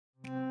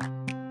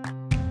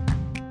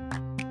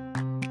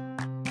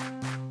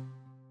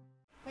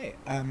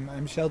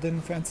I'm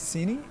Sheldon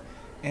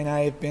and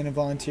I've been a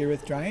volunteer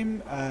with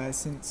Drime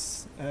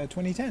since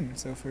 2010,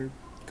 so for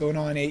going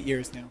on 8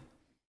 years now.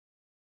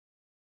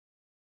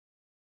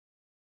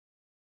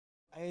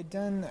 I had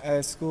done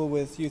a school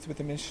with Youth with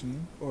a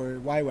Mission, or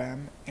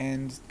YWAM,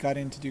 and got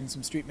into doing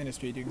some street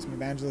ministry, doing some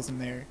evangelism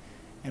there.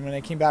 And when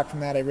I came back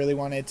from that, I really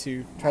wanted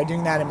to try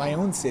doing that in my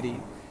own city.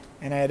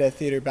 And I had a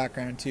theater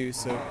background too,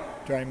 so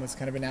Drime was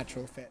kind of a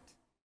natural fit.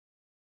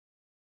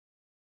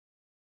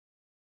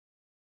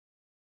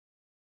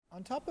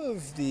 On top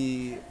of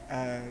the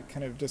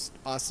kind of just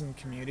awesome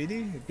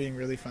community, it being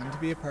really fun to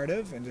be a part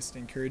of and just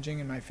encouraging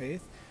in my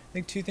faith, I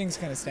think two things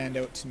kind of stand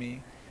out to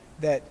me.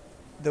 That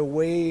the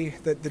way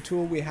that the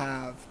tool we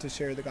have to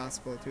share the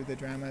gospel through the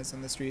dramas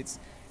on the streets,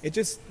 it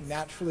just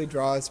naturally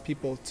draws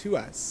people to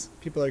us.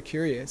 People are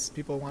curious,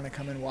 people want to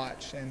come and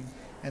watch, and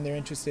they're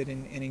interested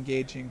in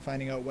engaging,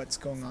 finding out what's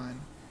going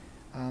on,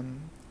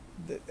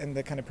 and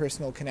the kind of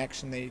personal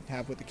connection they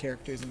have with the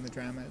characters in the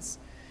dramas.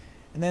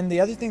 And then the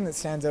other thing that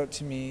stands out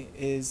to me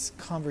is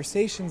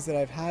conversations that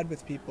I've had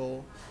with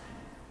people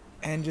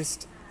and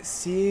just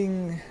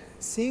seeing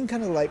kind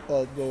of the light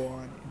bulb go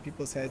on in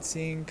people's heads,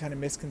 seeing kind of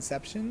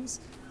misconceptions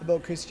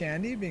about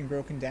Christianity being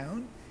broken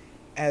down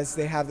as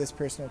they have this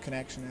personal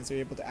connection, as they're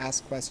able to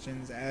ask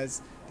questions,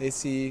 as they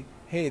see,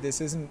 hey, this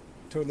isn't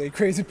totally a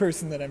crazy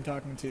person that I'm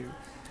talking to.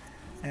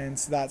 And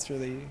so that's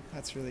really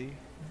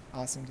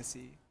awesome to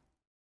see.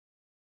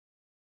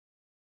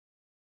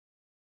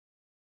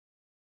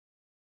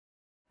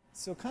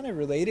 So kind of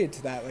related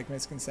to that, like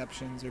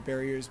misconceptions or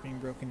barriers being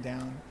broken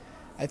down,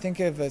 I think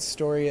of a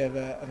story of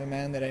a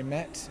man that I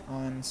met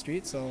on the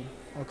street, so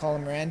I'll call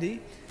him Randy.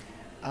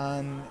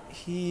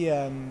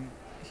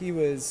 He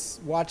was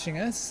watching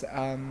us,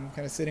 kind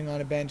of sitting on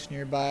a bench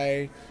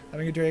nearby,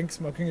 having a drink,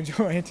 smoking a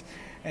joint,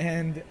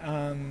 and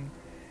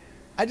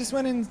I just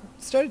went and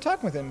started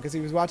talking with him because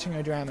he was watching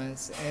our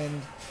dramas,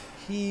 and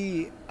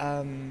he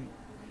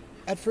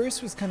at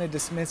first was kind of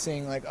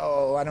dismissing, like,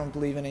 oh, I don't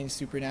believe in any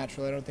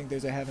supernatural, I don't think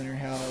there's a heaven or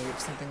hell or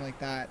something like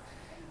that.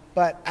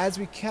 But as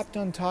we kept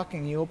on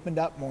talking, he opened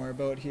up more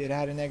about he had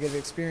had a negative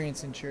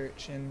experience in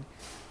church,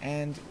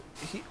 and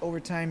over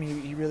time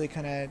he really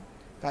kind of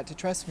got to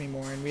trust me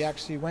more, and we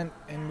actually went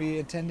and we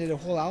attended a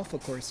whole Alpha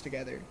course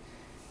together.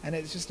 And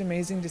it's just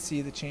amazing to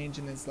see the change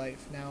in his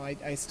life. Now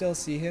I still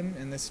see him,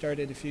 and this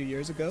started a few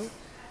years ago,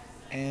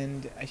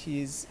 and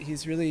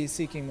he's really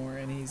seeking more,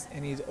 and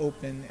he's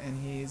open, and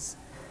he's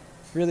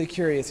really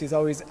curious. He's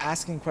always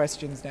asking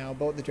questions now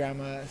about the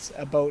dramas,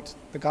 about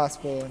the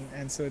gospel,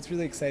 and so it's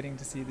really exciting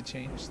to see the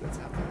change that's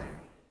happened there.